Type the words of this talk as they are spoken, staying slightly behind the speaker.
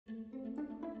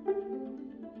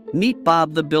Meet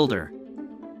Bob the Builder.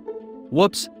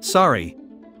 Whoops, sorry.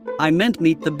 I meant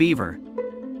meet the beaver.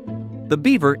 The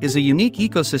beaver is a unique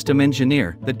ecosystem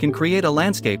engineer that can create a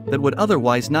landscape that would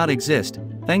otherwise not exist,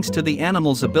 thanks to the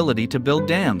animal's ability to build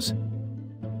dams.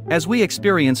 As we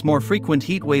experience more frequent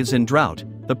heat waves and drought,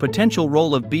 the potential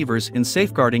role of beavers in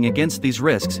safeguarding against these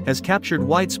risks has captured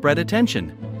widespread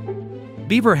attention.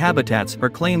 Beaver habitats are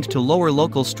claimed to lower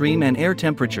local stream and air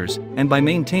temperatures, and by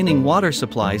maintaining water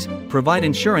supplies, provide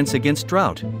insurance against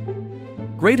drought.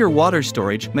 Greater water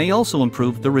storage may also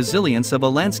improve the resilience of a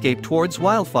landscape towards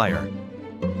wildfire.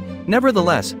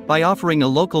 Nevertheless, by offering a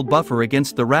local buffer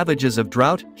against the ravages of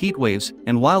drought, heat waves,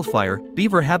 and wildfire,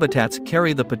 beaver habitats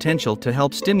carry the potential to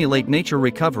help stimulate nature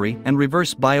recovery and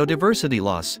reverse biodiversity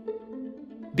loss.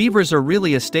 Beavers are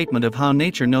really a statement of how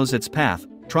nature knows its path,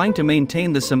 trying to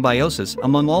maintain the symbiosis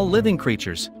among all living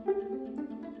creatures.